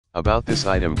About this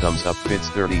item: thumbs up, fits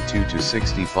 32 to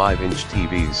 65 inch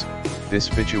TVs. This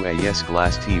FITUEYES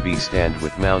glass TV stand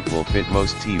with mount will fit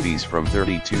most TVs from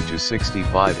 32 to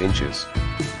 65 inches.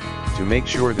 To make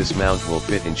sure this mount will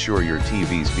fit, ensure your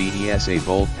TV's VESA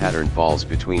bolt pattern falls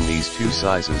between these two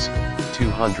sizes,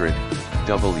 200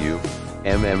 W,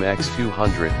 mmx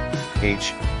 200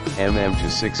 H, to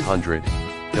 600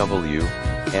 W,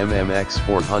 mmx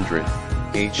 400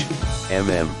 H,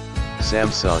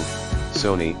 Samsung,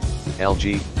 Sony,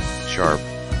 LG, Sharp,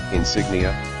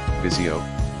 Insignia, Vizio,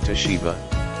 Toshiba,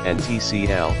 and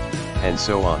TCL, and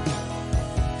so on.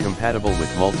 Compatible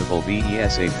with multiple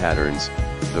VESA patterns,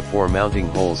 the 4 mounting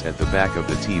holes at the back of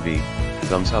the TV,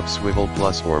 thumbs up swivel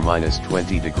plus or minus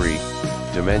 20 degree,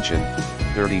 dimension,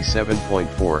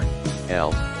 37.4,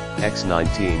 L, x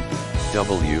 19,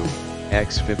 W,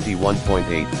 x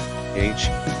 51.8, H,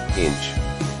 inch.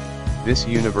 This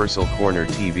universal corner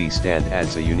TV stand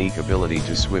adds a unique ability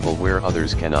to swivel where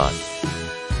others cannot.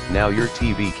 Now your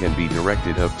TV can be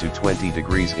directed up to 20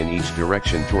 degrees in each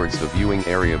direction towards the viewing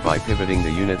area by pivoting the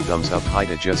unit. Thumbs up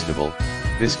height adjustable.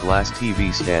 This glass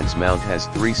TV stand's mount has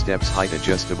 3 steps height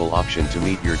adjustable option to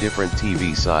meet your different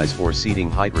TV size or seating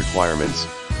height requirements.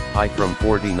 Height from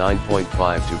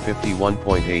 49.5 to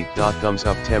 51.8. Thumbs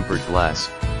up tempered glass.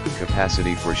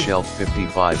 Capacity for shelf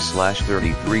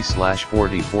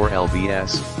 55/33/44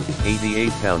 lbs,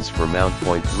 88 pounds for mount.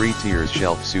 3 tiers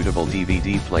shelf. Suitable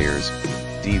DVD players,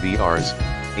 DVRs,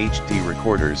 HD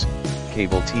recorders,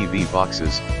 cable TV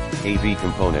boxes, AV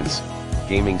components,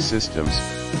 gaming systems,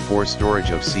 for storage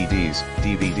of CDs,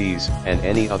 DVDs, and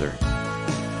any other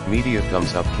media.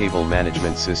 Thumbs up cable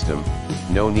management system.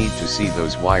 No need to see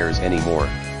those wires anymore.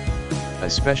 A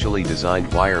specially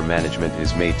designed wire management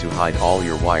is made to hide all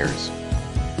your wires.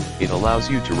 It allows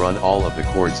you to run all of the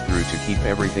cords through to keep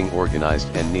everything organized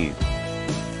and neat.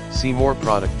 See more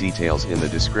product details in the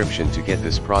description to get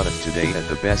this product today at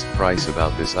the best price.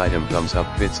 About this item: thumbs up,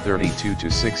 fits 32 to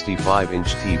 65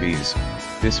 inch TVs.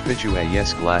 This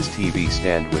FITUEYES glass TV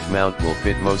stand with mount will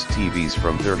fit most TVs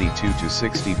from 32 to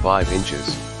 65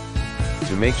 inches.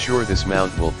 To make sure this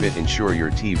mount will fit, ensure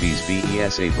your TV's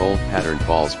VESA bolt pattern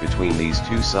falls between these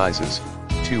two sizes,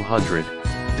 200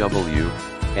 W,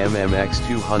 mmx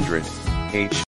 200 H.